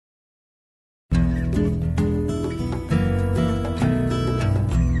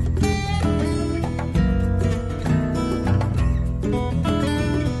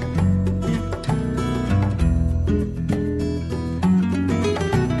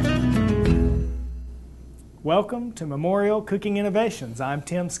Welcome to Memorial Cooking Innovations. I'm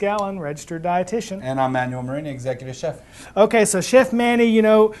Tim Scallon, registered dietitian. And I'm Manuel Marini, executive chef. Okay, so Chef Manny, you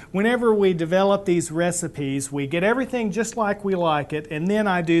know, whenever we develop these recipes, we get everything just like we like it, and then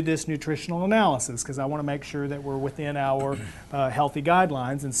I do this nutritional analysis because I want to make sure that we're within our healthy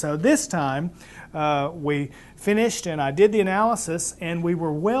guidelines. And so this time, we finished and I did the analysis, and we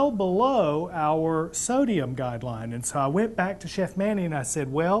were well below our sodium guideline. And so I went back to Chef Manny and I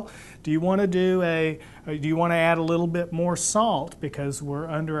said, well, do you want to add a little bit more salt because we're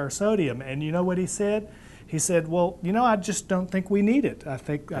under our sodium? And you know what he said? He said, well, you know, I just don't think we need it. I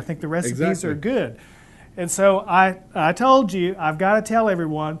think the recipes are good. And so I told you, I've got to tell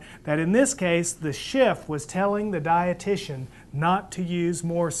everyone that in this case, the chef was telling the dietitian not to use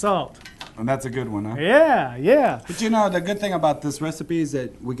more salt. And that's a good one, huh? Yeah, yeah. But you know, the good thing about this recipe is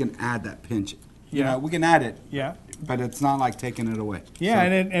that we can add that pinch. You know, we can add it. Yeah. But it's not like taking it away. Yeah,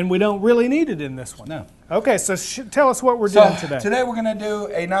 so. and we don't really need it in this one. No. Okay, so tell us what we're doing today. Today we're going to do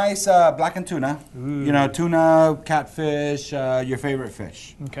a nice blackened tuna. Ooh. You know, tuna, catfish, your favorite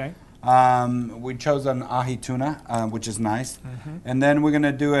fish. Okay. We chose an ahi tuna, which is nice. Mm-hmm. And then we're going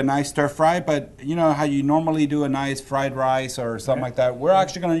to do a nice stir fry, but you know how you normally do a nice fried rice or something like that. We're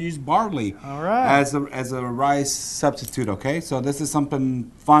actually going to use barley as a rice substitute, okay? So this is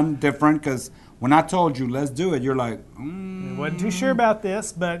something fun, different, because when I told you, let's do it, you're like, I wasn't too sure about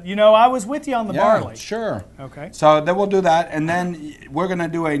this, but you know, I was with you on the barley. Sure. Okay. So then we'll do that, and then we're going to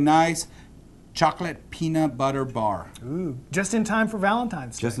do a nice chocolate peanut butter bar. Ooh, just in time for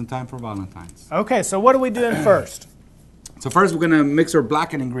Valentine's Day. Just in time for Valentine's. Okay, so what are we doing first? So first we're going to mix our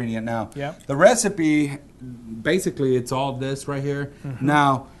blackened ingredient now. Yep. The recipe, basically it's all this right here. Mm-hmm.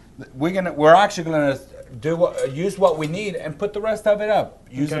 Now, we're actually going to use what we need and put the rest of it up.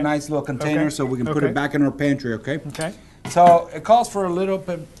 Use a nice little container so we can put it back in our pantry, okay? Okay. So it calls for a little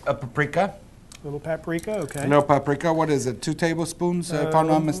bit of paprika. Little paprika, okay. A little paprika, what is it, 2 tablespoons, if I'm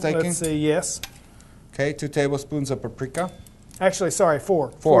not mistaken? Let's see, yes. Okay, 2 tablespoons of paprika. Actually, sorry,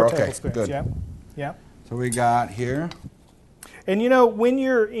 4. 4, okay, tablespoons. good. Yep, yep. So we got here. And you know, when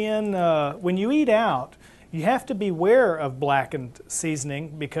you eat out, you have to beware of blackened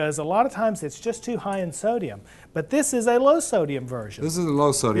seasoning because a lot of times it's just too high in sodium. But this is a low sodium version. This is a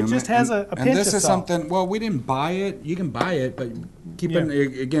low sodium. It just has a pinch of salt. And this is something, well, we didn't buy it. You can buy it, but keep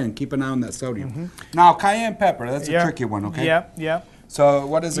an eye on that sodium. Mm-hmm. Now, cayenne pepper, that's a tricky one, okay? Yep, yep. So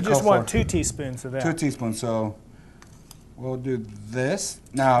what does it call for? You just want 2 teaspoons of that. 2 teaspoons, so we'll do this.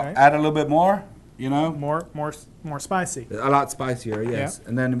 Now, add a little bit more, you know. More spicy. A lot spicier, yes. Yep.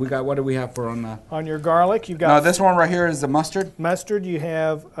 And then we got, what do we have for on the? On your garlic, you've got. No, this one right here is the mustard. Mustard, you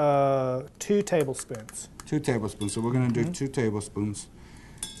have 2 tablespoons. 2 tablespoons. So we're going to do 2 tablespoons.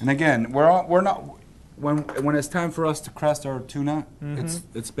 And again, we're not when it's time for us to crust our tuna,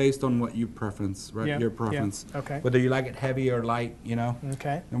 it's based on what you preference, right? Your preference. Yeah. Okay. Whether you like it heavy or light, you know.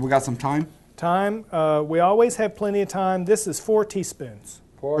 Okay. And we got some thyme. Thyme, we always have plenty of thyme. This is 4 teaspoons.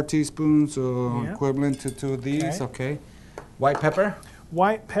 4 teaspoons, equivalent to 2 of these. Okay. White pepper.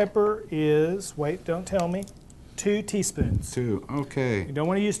 White pepper is, wait, don't tell me, 2 teaspoons. 2, okay. You don't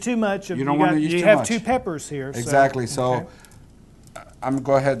want to use too much. You don't want to use too much. You have 2 peppers here. Exactly. So I'm going to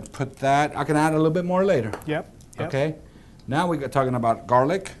go ahead and put that. I can add a little bit more later. Yep. Okay. Now we're talking about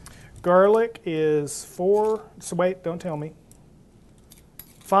garlic. Garlic is 4, so wait, don't tell me,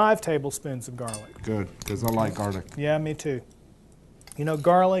 5 tablespoons of garlic. Good, because I like garlic. Yeah, me too. You know,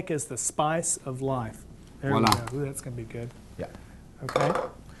 garlic is the spice of life. There we go. Ooh, that's going to be good. Yeah. Okay.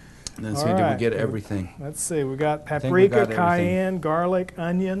 And then see, did we get everything? Let's see. We got paprika, cayenne, garlic,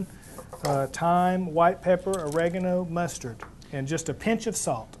 onion, thyme, white pepper, oregano, mustard, and just a pinch of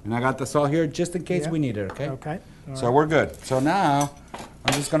salt. And I got the salt here just in case we need it, okay? Okay. So we're good. So now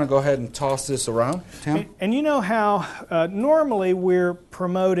I'm just going to go ahead and toss this around. Tim? And you know how normally we're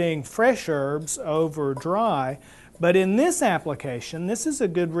promoting fresh herbs over dry, but in this application, this is a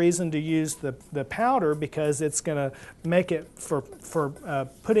good reason to use the powder because it's going to make it, for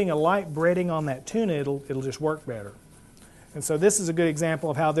putting a light breading on that tuna, it'll just work better. And so this is a good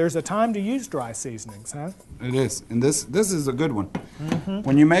example of how there's a time to use dry seasonings, huh? It is. And this is a good one.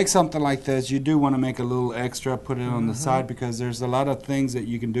 When you make something like this, you do want to make a little extra, put it on the side because there's a lot of things that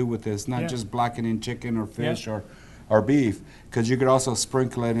you can do with this, not just blackening chicken or fish or beef, because you could also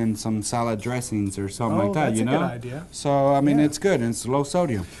sprinkle it in some salad dressings or something like that, you know? That's a good idea. So, I mean, it's good, and it's low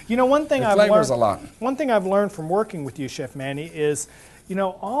sodium. You know, one thing One thing I've learned from working with you, Chef Manny, is, you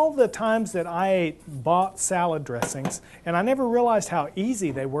know, all the times that I bought salad dressings, and I never realized how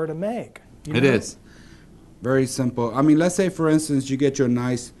easy they were to make. It is. Very simple. I mean, let's say, for instance, you get your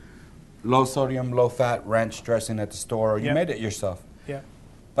nice low sodium, low fat ranch dressing at the store, or you made it yourself. Yeah.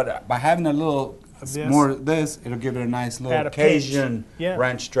 But by having a little of this. More of this, it'll give it a nice little Add a pinch. Cajun Yeah.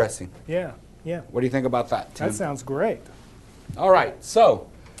 ranch dressing. Yeah, yeah. What do you think about that, Tim? That sounds great. All right, so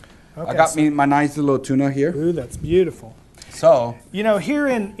Okay, I got me my nice little tuna here. Ooh, that's beautiful. So You know, here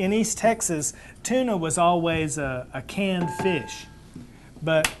in East Texas, tuna was always a canned fish,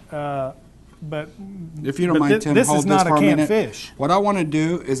 but if you don't But mind, Tim, this hold is not for a a canned minute. fish. What I want to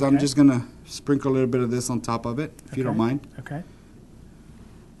do is I'm Okay. just gonna sprinkle a little bit of this on top of it, if you don't mind. Okay.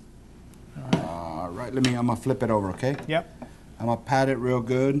 All right, I'm gonna flip it over, okay? Yep. I'm gonna pat it real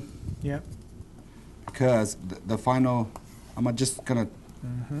good Yep. because the final, I'm just gonna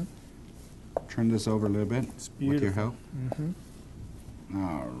turn this over a little bit with your help.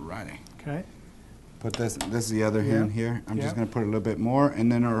 All righty. Okay. Put this is the other hand here. I'm Yeah. just gonna put a little bit more,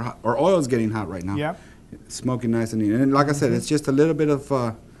 and then our oil's getting hot right now. Yep. Smoking nice and neat. And like I said, it's just a little bit of,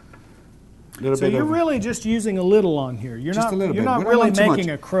 So you're really just using a little on here. You're Just not. a little You're bit. not We don't really want too making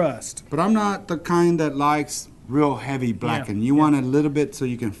much. a crust. But I'm not the kind that likes real heavy blackened. You want a little bit so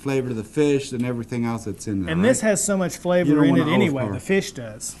you can flavor the fish and everything else that's in there. And right? this has so much You flavor don't in wanna it anyway. overpower. The fish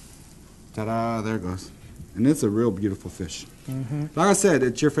does. Ta-da! There it goes. And it's a real beautiful fish. Mm-hmm. Like I said,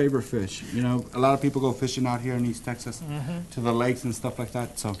 it's your favorite fish. You know, a lot of people go fishing out here in East Texas Mm-hmm. to the lakes and stuff like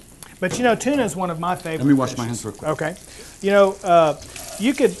that. So But you know, tuna is one of my favorite. let me wash my fishes. hands real quick. Okay. You know,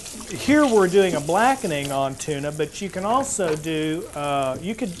 you could, here we're doing a blackening on tuna, but you can also do,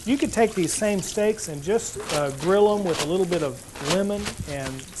 you could take these same steaks and just grill them with a little bit of lemon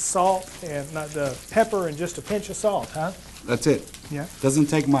and salt and not the pepper and just a pinch of salt, huh? That's it. Yeah. Doesn't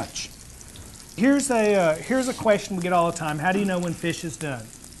take much. Here's a question we get all the time. How do you know when fish is done?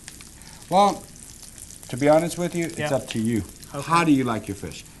 Well, to be honest with you, it's Yeah. up to you. Okay. How do you like your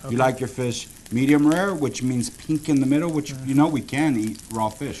fish? You like your fish medium rare, which means pink in the middle, which you know we can eat raw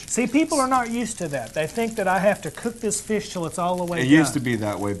fish. See, people are not used to that. They think that I have to cook this fish till it's all the way It done. used to be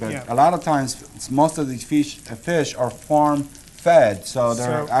that way, but Yeah. a lot of times most of these fish are farm fed, so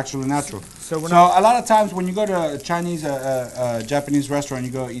they're So- actually natural. so we're a lot of times when you go to a Chinese, Japanese restaurant,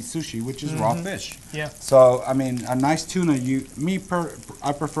 you go eat sushi, which is raw fish. Yeah. So I mean, a nice tuna.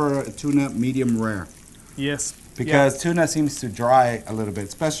 I prefer a tuna medium rare. Yes. Because tuna seems to dry a little bit,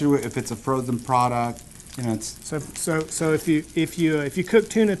 especially if it's a frozen product. You know, it's So if you cook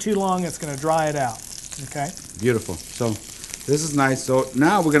tuna too long, it's going to dry it out. Okay. beautiful. So this is nice. So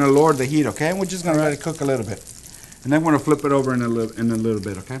now we're gonna lower the heat, okay? And we're just gonna let it cook a little bit, and then we're gonna flip it over in a little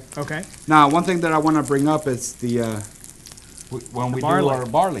bit, okay? Okay. Now, one thing that I want to bring up is when we do barley. our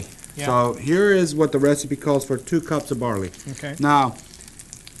barley. Yeah. So here is what the recipe calls for: 2 cups of barley. Okay. Now,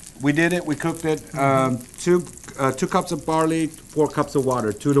 we did it. We cooked it. 2 cups of barley, 4 cups of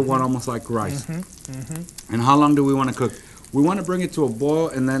water, 2 to 1, almost like rice. And how long do we want to cook? We want to bring it to a boil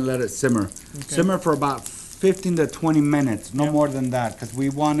and then let it simmer. Simmer for about 15 to 20 minutes, no more than that, because we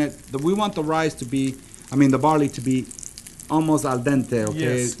want the rice to be, the barley to be almost al dente. Okay,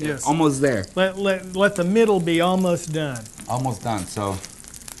 Yes, yes. almost there, Let the middle be almost done. almost done. So,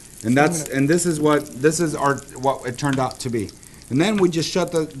 this is what it turned out to be. And then we just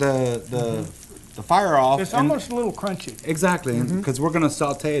shut the fire off. It's and- almost a little crunchy. Exactly, because we're gonna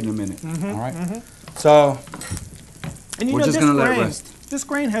saute it in a minute. All right. So And you We're know, just this gonna let it grain, rest. this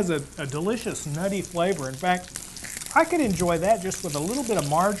grain has a delicious nutty flavor. In fact, I could enjoy that just with a little bit of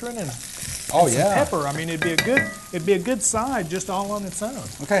margarine and oh some yeah. pepper. I mean, it'd be a good side just all on its own.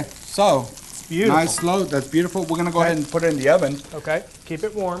 Okay, so Beautiful. nice slow. That's beautiful. We're gonna go ahead and put it in the oven. Okay. Keep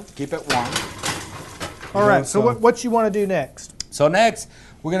it warm. Keep it warm. All right. So what you want to do next? So next,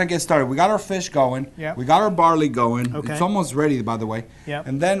 we're gonna get started. We got our fish going. Yep. We got our barley going. Okay. It's almost ready, by the way. Yep.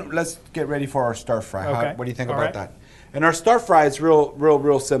 And then let's get ready for our stir fry. Okay. What do you think All about right. that? And our stir fry is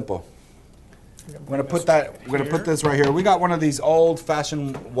real simple. We're gonna put that. We're gonna put this right here. We got one of these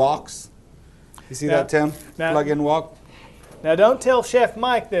old-fashioned woks. You see Now- that, Tim? now- Plug-in wok. Now, don't tell Chef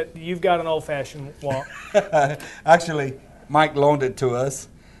Mike that you've got an old-fashioned wok. Actually, Mike loaned it to us.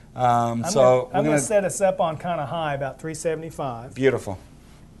 I'm We're going gonna to set us up on kind of high, about 375. beautiful.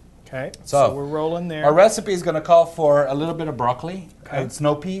 Okay. So, we're rolling there. Our recipe is going to call for a little bit of broccoli, Okay.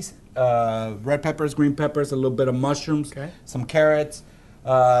 snow peas, red peppers, green peppers, a little bit of mushrooms, Okay. some carrots.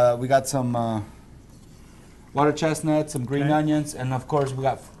 We got some water chestnuts, some green Okay. onions, and of course we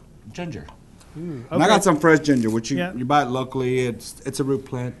got ginger. Ooh, And I got some fresh ginger, which Yeah. you buy it locally. It's a root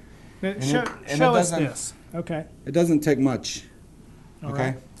plant. Now, and show it- and show it us doesn't- this. Okay. It doesn't take much. All Okay,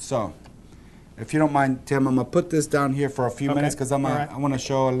 right. so if you don't mind, Tim, I'm gonna put this down here for a few Okay. minutes because All right. I want to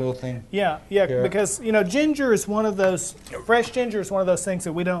show a little thing. Yeah, Here. because ginger is one of those fresh ginger is one of those things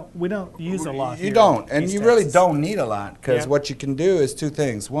that we don't use a lot. You here don't, in and East you really Texas. don't need a lot because Yeah. what you can do is 2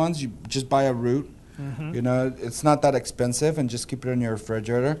 things. One, you just buy a root, You know, it's not that expensive, and just keep it in your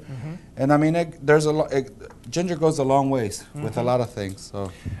refrigerator. And I mean, there's a lot. Ginger goes a long ways with a lot of things.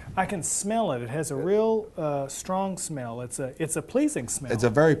 So I can smell it. It has a real strong smell. It's a pleasing smell. it's a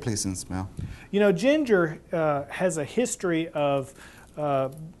very pleasing smell. You know, ginger has a history of, I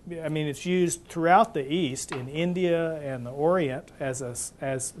mean, it's used throughout the East, in India and the Orient,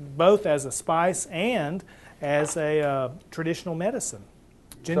 as both as a spice and as a traditional medicine.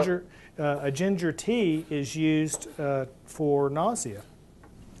 Ginger, a ginger tea is used for nausea.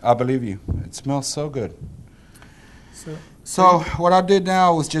 I believe you. It smells so good. So, So what I did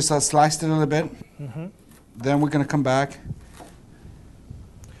now was just I sliced it a little bit. Then we're gonna come back.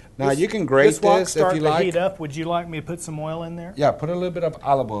 Now you can grate this wok this if start you to like. heat up. Would you like me to put some oil in there? Yeah, put a little bit of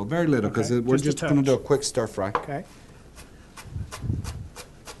olive oil, very little, because Okay, we're just a just gonna do a touch. quick stir fry. Okay.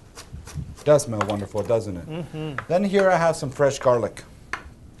 Does smell wonderful, doesn't it? Then here I have some fresh garlic.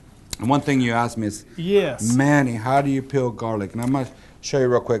 And one thing you asked me is, Yes. Manny, how do you peel garlic? And I'm gonna show you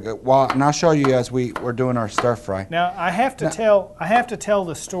real quick. And I'll show you as we're doing our stir fry. Now I have to tell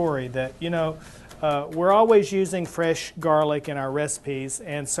the story that, you know, we're always using fresh garlic in our recipes,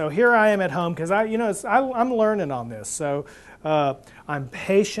 and so here I am at home because I'm learning on this. So I'm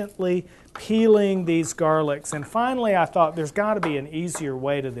patiently peeling these garlics, and finally I thought there's got to be an easier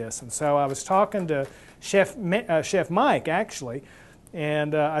way to this, and so I was talking to Chef Mike actually,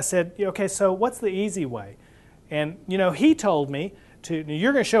 and I said, okay, so what's the easy way? And you know, he told me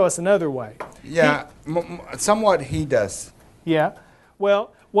you're going to show us another way. Yeah, somewhat he does. Yeah.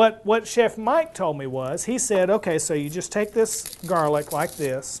 Well, what Chef Mike told me was, he said, okay, so you just take this garlic like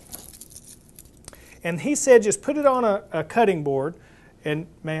this, and he said just put it on a cutting board, and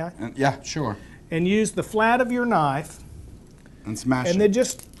may I? Yeah, sure. And use the flat of your knife, And smash and it. then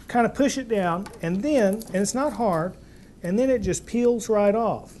just kind of push it down, and it's not hard, and then it just peels right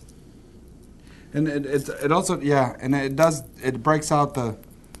off. And it also, yeah, and it breaks out the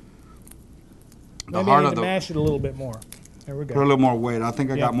Maybe heart I of need to the. mash it a little bit more. There we Put a go. little more weight. I think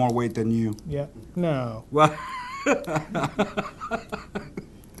I Yeah. got more weight than you. Yeah. No. Well,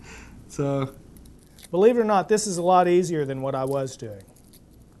 so Believe it or not, this is a lot easier than what I was doing.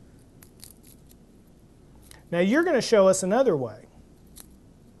 Now you're going to show us another way.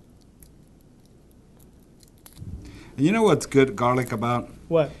 and you know what's good garlic about?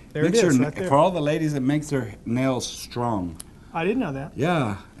 What? There it Makes is, your, right there. For all the ladies, it makes their nails strong. I didn't know that.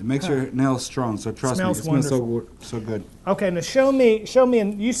 Yeah, it makes your nails strong. So trust me, it Smells smells so good. Okay, now show me,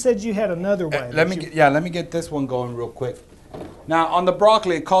 and you said you had another way. Let me let me get this one going real quick. Now on the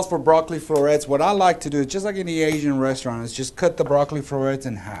broccoli, it calls for broccoli florets. What I like to do is just like in the Asian restaurant, is just cut the broccoli florets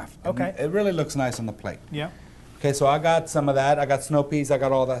in half. Okay. It really looks nice on the plate. Yeah. Okay, so I got some of that. I got snow peas. I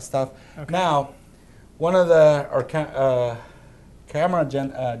got all that stuff. Okay. Now, one of our camera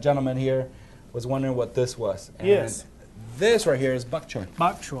gentlemen here was wondering what this was. And Yes. This right here is bok choy.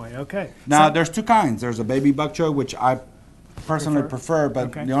 Bok choy, okay. Now, So- there's two kinds. There's a baby bok choy, which I personally prefer, but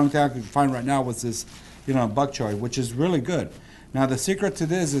Okay. the only thing I could find right now was this, bok choy, which is really good. Now, the secret to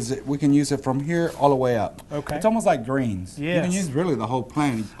this is that we can use it from here all the way up. Okay. It's almost like greens. You can Yes. use really the whole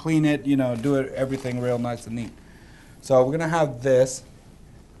plant. Clean it, do it everything real nice and neat. So we're gonna have this.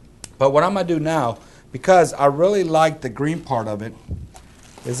 But what I'm gonna do now, because I really like the green part of it,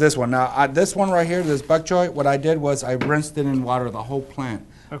 is this one. Now, this one right here, this bok choy, what I did was I rinsed it in water, the whole plant.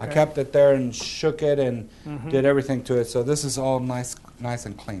 Okay. I kept it there and shook it and did everything to it. So this is all nice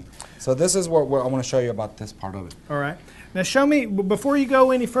and clean. So this is what I want to show you about this part of it. All right. Now show me, before you go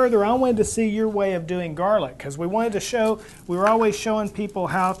any further, I wanted to see your way of doing garlic, because we wanted to show, we were always showing people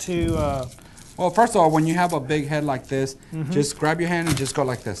how to, Well, first of all, when you have a big head like this, just grab your hand and just go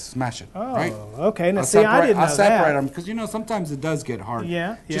like this, smash it. oh, Right? okay. Now I'll see, I separate- didn't know I'll separate that. them because sometimes it does get hard.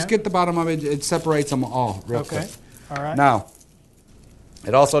 Yeah, Just yeah. get the bottom of it. It separates them all real Okay, quick. all right. Now,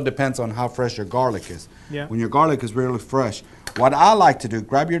 it also depends on how fresh your garlic is. Yeah. When your garlic is really fresh, what I like to do,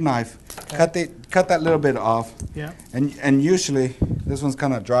 grab your knife, cut that little bit off, Yeah. and usually this one's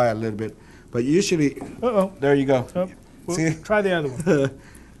kind of dry a little bit, but usually Uh-oh. there you go. Oh, well, See? try the other one.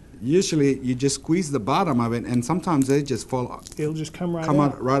 Usually you just squeeze the bottom of it, and sometimes they just fall It'll just come right come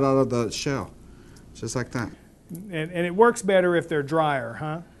out. out right out of the shell, just like that. And it works better if they're drier,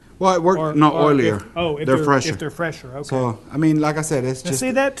 huh? Well, it works no or oilier. If they're fresher. If they're fresher, okay. So I mean, like I said, it's Now just see,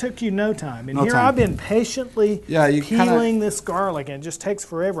 that took you no time. And No here time. I've been patiently Yeah, you kinda- peeling this garlic, and it just takes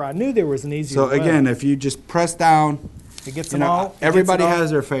forever. I knew there was an easier so way. again, if you just press down. It gets them all. Everybody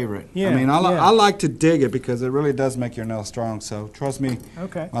has their favorite. Yeah, I mean, yeah. I like to dig it because it really does make your nails strong. So trust me,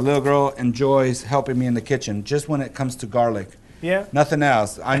 Okay. my little girl enjoys helping me in the kitchen. Just when it comes to garlic, Yeah. Nothing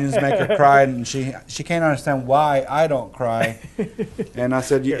else. Onions make her cry, and she can't understand why I don't cry. And I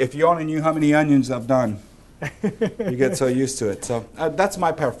said, if you only knew how many onions I've done, you get so used to it. So that's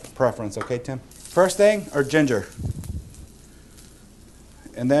my preference, okay, Tim? First thing, or ginger.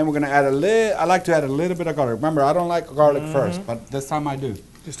 And then we're going to add I like to add a little bit of garlic. Remember, I don't like garlic first, but this time I do.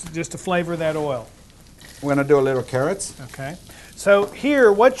 Just to flavor that oil. We're going to do a little carrots. Okay. So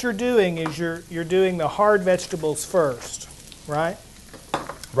here, what you're doing is you're doing the hard vegetables first, right?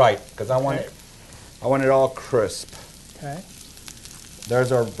 Right, because I want it all crisp. Okay.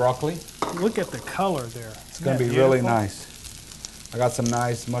 There's our broccoli. Look at the color there. It's going to be really nice. I got some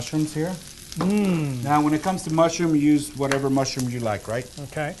nice mushrooms here. Now, when it comes to mushroom, you use whatever mushroom you like, right?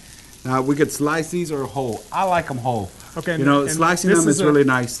 Okay. Now, we could slice these or whole. I like them whole. Okay. You know, slicing them is really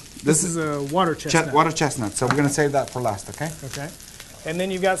nice. This is a water chestnut. Water chestnut. So we're going to save that for last, okay? Okay. And then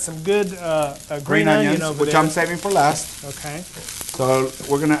you've got some good green onion over which there. I'm saving for last. Okay. So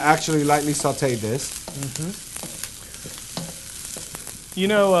we're going to actually lightly saute this. You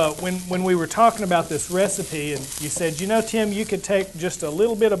know, when we were talking about this recipe, and you said, you know, Tim, you could take just a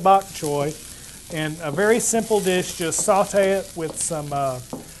little bit of bok choy and a very simple dish, just saute it with some,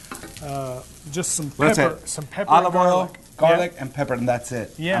 just some pepper, olive oil, garlic, Yeah. and pepper, and that's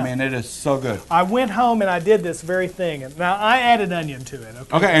it. Yeah. I mean, it is so good. I went home and I did this very thing. And now I added onion to it.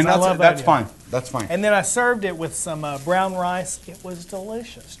 Okay, Okay, and I love that's onion. fine. That's fine. And then I served it with some brown rice. It was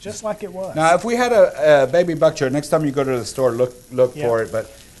delicious, just like it was. Now, if we had a baby bok choy, next time you go to the store, look Yeah. for it. But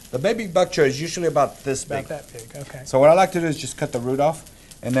the baby bok choy is usually about this big. About that big. Okay. So what I like to do is just cut the root off,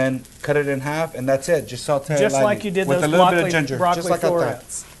 and then cut it in half, and that's it. Just saute it Just lightly like you did with those a little bit of ginger, broccoli just like that.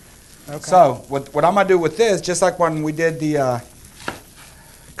 florets. Okay. So what I'm gonna do with this, just like when we did the,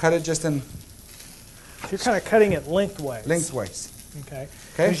 cut it just in You're kind of cutting it lengthways. lengthways. Okay.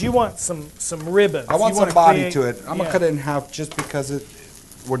 Okay. Because you want some ribbons. I want You some a body big- to it. I'm gonna yeah. cut it in half just because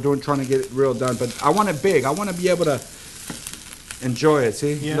we're trying to get it real done. But I want it big. I want to be able to enjoy it.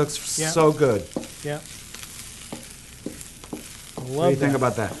 See, Yeah. it looks Yeah. so good. Yeah. I What do love you think that.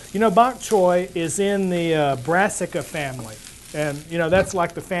 about that? You know, bok choy is in the Brassica family. And, you know, that's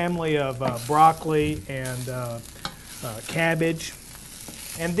like the family of broccoli and cabbage.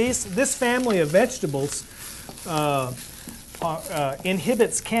 And this family of vegetables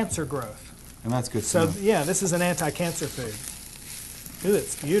inhibits cancer growth. And that's good. So, to know. yeah, this is an anti-cancer food. Ooh,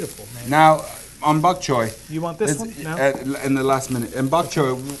 it's beautiful, man. Now, on bok choy, You want this one? No? in the last minute, in bok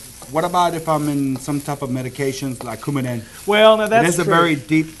choy, what about if I'm in some type of medications like Coumadin? Well, no, that's It is true. a very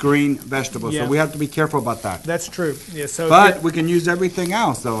deep green vegetable, Yeah. so we have to be careful about that. That's true. Yeah. So, But we can use everything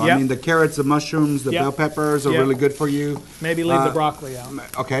else, though. Yep. I mean, the carrots, the mushrooms, the Yep. bell peppers are Yep. really good for you. maybe leave the broccoli out.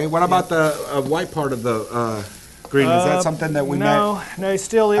 Okay, what about the white part of the green? Is that something that we No,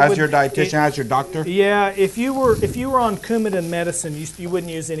 still it as would, your dietitian, as your doctor? Yeah, if you were on Coumadin medicine, you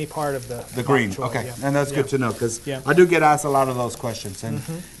wouldn't use any part of the The green, bok choy, okay, yeah. and that's Yeah. good to know because Yeah. I do get asked a lot of those questions, and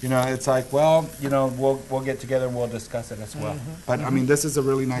you know, it's like, well, you know, we'll get together and we'll discuss it as well. But I mean, this is a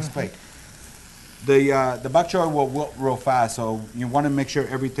really nice plate. The bok choy will wilt real fast, so you want to make sure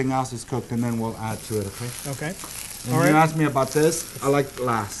everything else is cooked, and then we'll add to it. Okay. Okay. And All you right. asked me about this. I like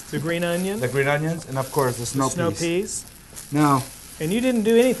last The green onion, the green onions, and of course the snow snow peas. peas, Now, and you didn't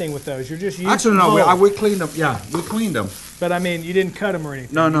do anything with those. You're just using actually, no, whole. we cleaned them. Yeah, we cleaned them. But I mean, you didn't cut them or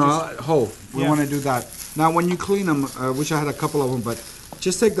anything. No, You no, just- whole. We Yeah. want to do that. Now, when you clean them, I wish I had a couple of them, but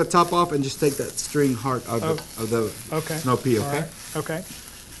just take the top off and just take that string heart of the Okay. snow pea, All okay? right. Okay.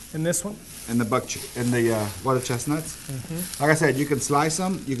 And this one? And the water chestnuts. Like I said, you can slice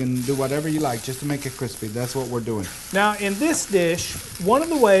them. You can do whatever you like just to make it crispy. That's what we're doing. Now, in this dish, one of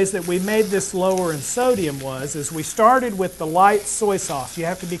the ways that we made this lower in sodium is we started with the light soy sauce. You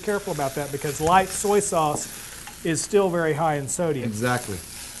have to be careful about that because light soy sauce is still very high in sodium. Exactly.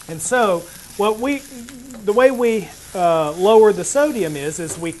 And so, the way we lower the sodium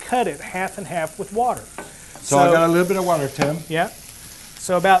is we cut it half and half with water. So I got a little bit of water, Tim. Yeah.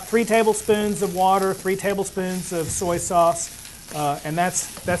 So about 3 tablespoons of water, 3 tablespoons of soy sauce, and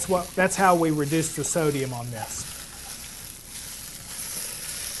that's how we reduce the sodium on this.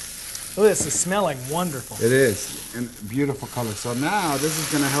 Oh, this is smelling wonderful. It is, and beautiful color. So now this is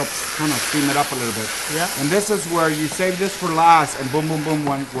going to help kind of steam it up a little bit. Yeah. And this is where you save this for last, and boom, boom, boom,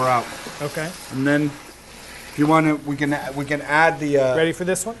 when we're out. Okay. And then, if you want to, we can add the. Ready for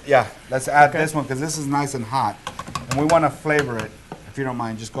this one? Yeah, let's add Okay. this one because this is nice and hot, and we want to flavor it. If you don't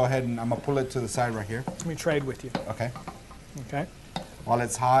mind, just go ahead and I'm gonna pull it to the side right here. Let me trade with you. Okay. Okay. While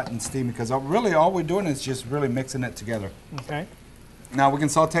it's hot and steamy, because really all we're doing is just really mixing it together. Okay. Now we can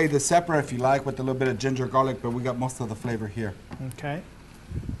saute this separate if you like with a little bit of ginger garlic, but we got most of the flavor here. Okay.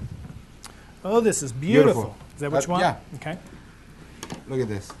 Oh, this is beautiful. Beautiful. Is that what you want? Yeah. Okay. Look at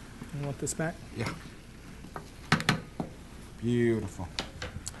this. You want this back? Yeah. Beautiful.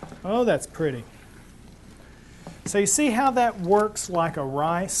 Oh, that's pretty. So you see how that works like a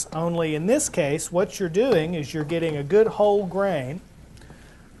rice, only in this case, what you're doing is you're getting a good whole grain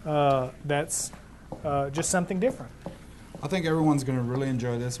that's just something different. I think everyone's going to really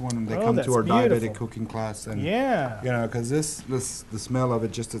enjoy this one when they Oh, come that's to our beautiful. diabetic cooking class. And, Yeah. you know, because the smell of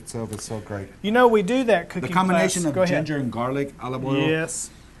it just itself is so great. You know, we do that cooking The combination class. of Go ahead. ginger and garlic, olive oil, Yes.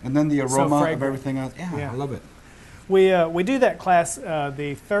 and then the aroma of fragrant. everything else. Yeah, Yeah. I love it. We do that class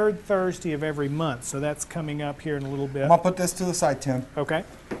the third Thursday of every month, so that's coming up here in a little bit. I'm going to put this to the side, Tim. Okay.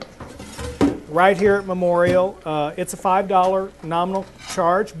 Right here at Memorial, it's a $5 nominal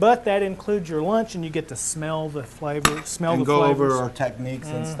charge, but that includes your lunch, and you get to smell the flavor, And go over our techniques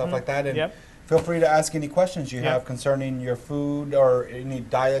and stuff like that. And Yep. feel free to ask any questions you have concerning your food or any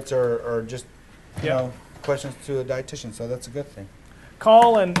diets or just, you Yep. know, questions to a dietitian. So that's a good thing.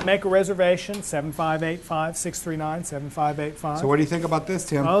 Call and make a reservation, 7585-639-7585. So what do you think about this,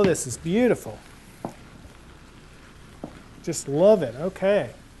 Tim? Oh, this is beautiful. Just love it. Okay.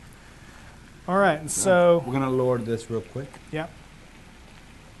 All right, and so, We're going to lower this real quick. yeah.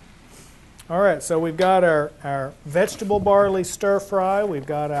 All right, so we've got our vegetable barley stir fry. We've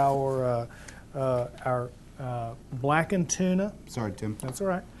got our blackened tuna. Sorry, Tim. That's all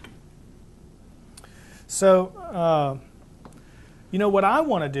right. So, you know what I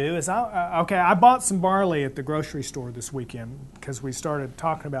want to do is, I bought some barley at the grocery store this weekend because we started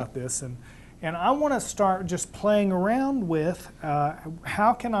talking about this, and I want to start just playing around with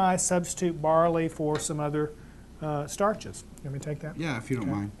how can I substitute barley for some other starches. Let me take that. Yeah, if you don't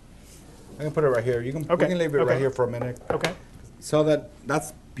mind. I can put it right here. You can, Okay, we can leave it okay. right here for a minute. Okay. So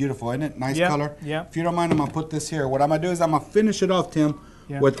that's beautiful, isn't it? Nice Yep, color. yep. If you don't mind, I'm going to put this here. What I'm going to do is I'm going to finish it off, Tim,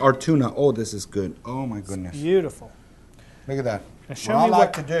 Yeah. with our tuna. Oh, this is good. Oh, my goodness. Beautiful. Look at that. Now show What I me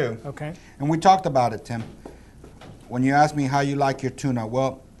like what- to do, Okay. and we talked about it, Tim, when you asked me how you like your tuna.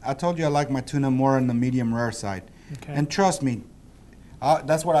 Well, I told you I like my tuna more on the medium rare side. Okay. And trust me,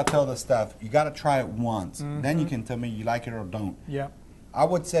 that's what I tell the staff. You got to try it once. Mm-hmm. Then you can tell me you like it or don't. Yeah. I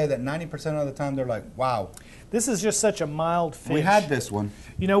would say that 90% of the time they're like, wow, This is just such a mild fish. we had this one.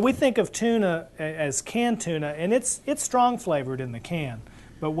 You know, we think of tuna as canned tuna, and it's strong flavored in the can.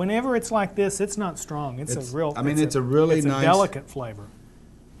 But whenever it's like this, it's not strong. It's a real. I mean, it's a really it's nice. a delicate flavor.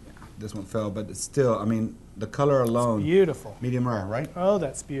 This one fell, but it's still, I mean, the color alone, Beautiful. medium rare, right? Oh,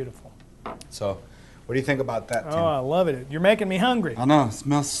 that's beautiful. So, what do you think about that, Tim? Oh, I love it. You're making me hungry. I know, it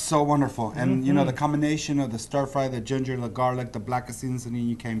smells so wonderful. And you know, Mm-hmm. the combination of the stir fry, the ginger, the garlic, the black seasoning,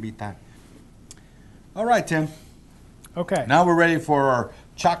 you can't beat that. All right, Tim. Okay. Now we're ready for our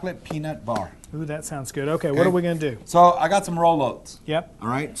chocolate peanut bar. Ooh, that sounds good. Okay, what Okay. are we going to do? So I got some roll oats. Yep. All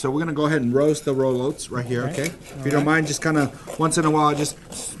right, so we're gonna go ahead and roast the roll oats right here, Okay. okay? If you don't mind, just kind of once in a while, just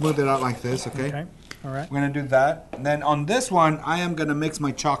smooth it out like this, okay? Okay. All right. We're gonna do that. And then on this one, I am gonna mix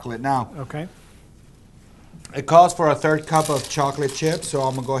my chocolate. Now, Okay. it calls for a 1/3 cup of chocolate chip, so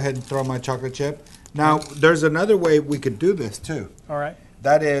I'm gonna go ahead and throw my chocolate chip. Now, there's another way we could do this too. All right.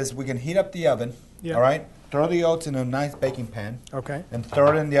 That is, we can heat up the oven, Yeah. all right? Throw the oats in a nice baking pan Okay. and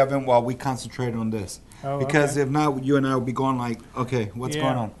throw it in the oven while we concentrate on this. Oh, Because okay. if not, you and I will be going like, okay, what's Yeah.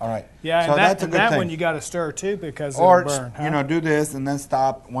 going on? All right. Yeah, so and that's a and good that thing. one you got to stir too because Or, it'll burn. Huh? you know, do this and then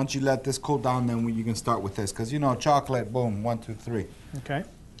stop. Once you let this cool down, then you can start with this. Because, you know, chocolate, boom, 1, 2, 3. Okay.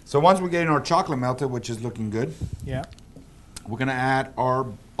 So once we're getting our chocolate melted, which is looking good, Yeah. we're going to add our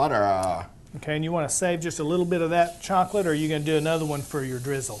butter. Okay, and you want to save just a little bit of that chocolate, or are you going to do another one for your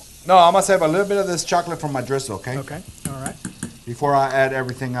drizzle? No, I'm going to save a little bit of this chocolate for my drizzle, okay? Okay. All right. Before I add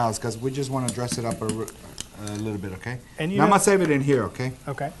everything else, because we just want to dress it up a little bit, okay? And you now I'm know- going to save it in here, okay?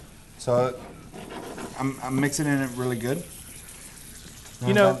 Okay. So I'm mixing it really good.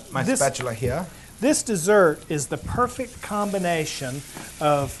 You know, Got my this- spatula here. This dessert is the perfect combination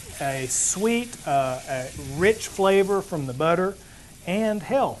of a sweet, a rich flavor from the butter and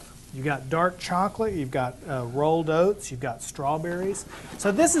health. You've got dark chocolate, you've got rolled oats, you've got strawberries.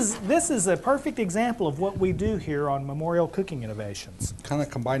 So this is a perfect example of what we do here on Memorial Cooking Innovations. Kind of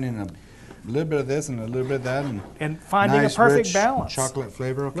combining a little bit of this and a little bit of that. And finding nice, a perfect rich balance. chocolate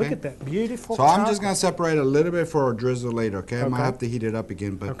flavor, okay? Look at that beautiful So I'm chocolate. just going to separate a little bit for our drizzle later, okay? I might Okay. have to heat it up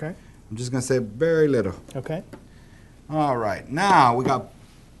again, but Okay. I'm just going to say very little. Okay. All right, now we got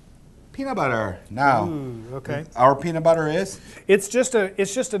peanut butter. Now, Ooh, okay. our peanut butter is? It's just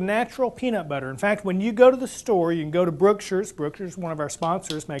a natural peanut butter. In fact, when you go to the store, you can go to Brookshire's. Brookshire's, one of our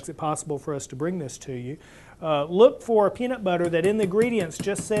sponsors, makes it possible for us to bring this to you. Look for a peanut butter that in the ingredients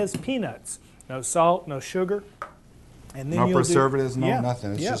just says peanuts. No salt, no sugar. And then No you'll preservatives, do, no yeah,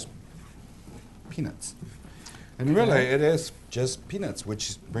 nothing. It's yeah. just peanuts. And really, it is just peanuts,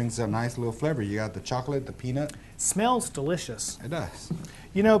 which brings a nice little flavor. You got the chocolate, the peanut. Smells delicious. It does.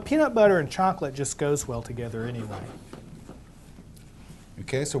 You know, peanut butter and chocolate just goes well together anyway.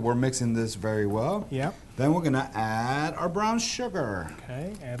 Okay, so we're mixing this very well. Yep. Then we're gonna add our brown sugar.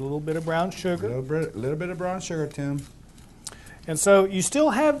 Okay, add a little bit of brown A sugar. little bit of brown sugar, Tim. And so you still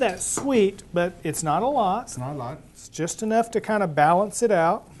have that sweet, but it's not a lot. It's not a lot. It's just enough to kind of balance it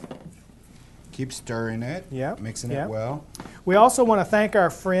out. Keep stirring it. Yep, Mixing yep. it well. We also want to thank our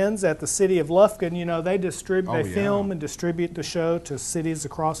friends at the City of Lufkin. You know, they distribute, Oh, they yeah. film and distribute the show to cities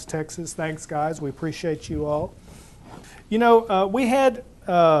across Texas. Thanks, guys. We appreciate you all. You know, we had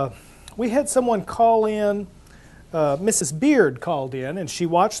someone call in. Mrs. Beard called in, and she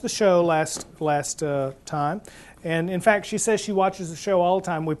watched the show last time. And in fact, she says she watches the show all the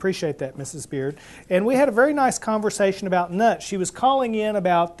time. We appreciate that, Mrs. Beard. And we had a very nice conversation about nuts. She was calling in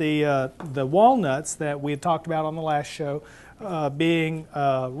about the walnuts that we had talked about on the last show being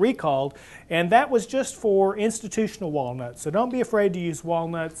recalled, and that was just for institutional walnuts. So don't be afraid to use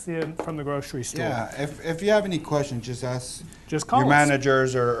walnuts from the grocery store. Yeah, if you have any questions, just ask Just call your us.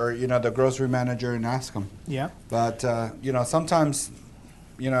 managers or you know the grocery manager and ask them. Yeah. But you know sometimes,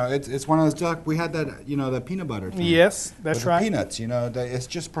 you know it's one of those. Like we had that the peanut butter. Thing Yes, that's with the right. peanuts, it's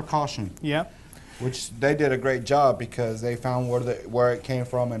just precaution. Yeah. Which they did a great job because they found where it came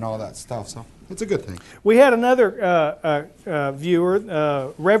from and all that stuff. So it's a good thing. We had another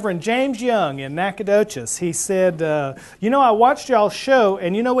viewer, Reverend James Young in Nacogdoches. He said, I watched y'all's show,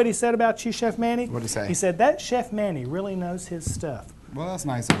 and you know what he said about you, Chef Manny? What'd he say? He said, that Chef Manny really knows his stuff. Well, that's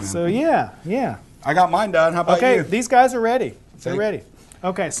nice of him. So, yeah. I got mine done. How about Okay, you? these guys are ready. They're Thank- ready.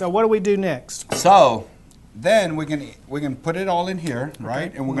 Okay, so what do we do next? So then we can put it all in here,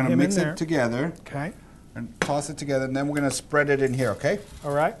 right? And we're Put gonna him mix in there. it together Okay, and toss it together, and then we're gonna spread it in here, okay?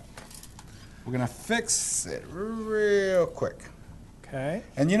 all right. We're gonna fix it real quick. Okay.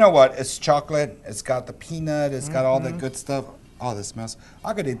 And you know what? It's chocolate. It's got the peanut. It's got all the good stuff. Oh, this smells.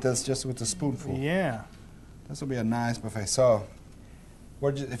 I could eat this just with a spoonful. Yeah, This will be a nice buffet. So,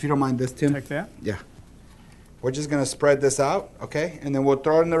 if you don't mind this, Tim. take that. Yeah. We're just gonna spread this out, okay? And then we'll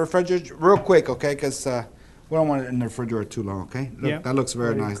throw it in the refrigerator real quick, okay? Because we don't want it in the refrigerator too long, okay? Look, Yeah. that looks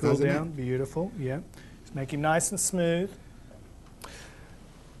very Let it nice, cool doesn't down. it? Beautiful, yeah. Just make him nice and smooth.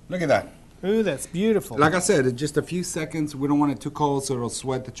 Look at that. Ooh, that's beautiful. Like I said, it's just a few seconds. We don't want it too cold so it'll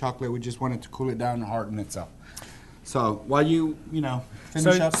sweat the chocolate. We just want it to cool it down and harden itself. So while you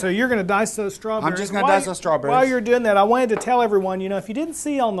finish up. So you're going to dice those strawberries. I'm just gonna While dice those strawberries. While you're doing that, I wanted to tell everyone, if you didn't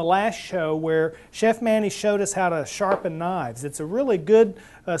see on the last show where Chef Manny showed us how to sharpen knives, it's a really good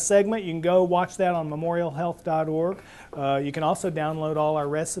segment. You can go watch that on memorialhealth.org. You can also download all our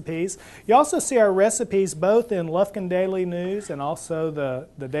recipes. You also see our recipes both in Lufkin Daily News and also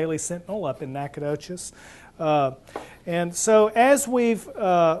the Daily Sentinel up in Nacogdoches. And so as we've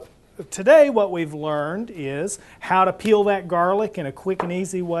today, what we've learned is how to peel that garlic in a quick and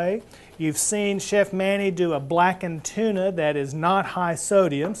easy way. You've seen Chef Manny do a blackened tuna that is not high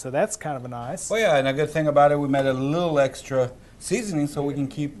sodium, so that's kind of nice. Well, yeah, and a good thing about it, we made a little extra seasoning so we can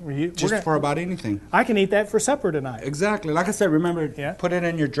keep for about anything. I can eat that for supper tonight. Exactly. Like I said, remember, Yeah. put it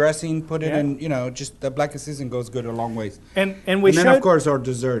in your dressing, put it Yeah. in, just the blackened seasoning goes good a long ways. And we And then, showed. of course, our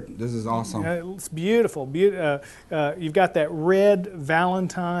dessert. This is awesome. It's beautiful. You've got that red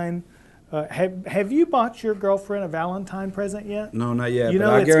Valentine. Have you bought your girlfriend a Valentine present yet? No, not yet. You But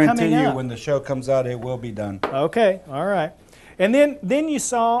know, I it's guarantee coming you, up. when the show comes out, it will be done. Okay, all right. And then you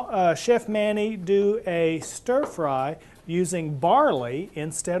saw Chef Manny do a stir fry using barley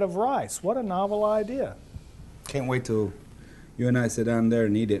instead of rice. What a novel idea. Can't wait till you and I sit down there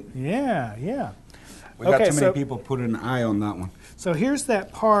and eat it. Yeah. We got Okay, too many so- people put an eye on that one. So here's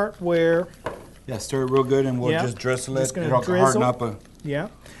that part where, Yeah, stir it real good, and we'll Yeah. just drizzle it. Just gonna It'll drizzle. harden up. yeah.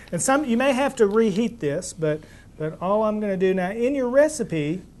 And you may have to reheat this, but all I'm going to do now, in your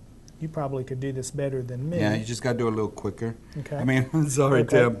recipe, you probably could do this better than me. Yeah, you just got to do it a little quicker. Okay. I mean, sorry,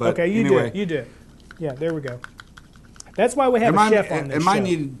 Okay, Tim, but okay, you anyway. do it. You do it. Yeah, there we go. That's why we have a chef on this It show. might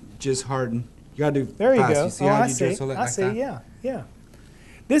need just harden. You got to do There you fast. go. You see Oh, how I you see. drizzle it I like see. that? Yeah.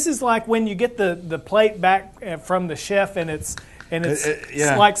 This is like when you get the plate back from the chef, and it's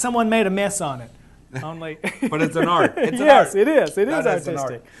yeah. like someone made a mess on it. Only, But it's an art. It's an yes, art. it is. It That is is an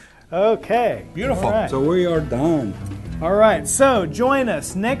artistic. Okay. Beautiful. All right. So we are done. All right. So join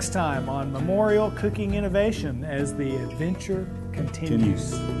us next time on Memorial Cooking Innovation as the adventure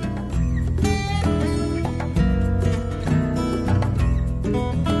continues.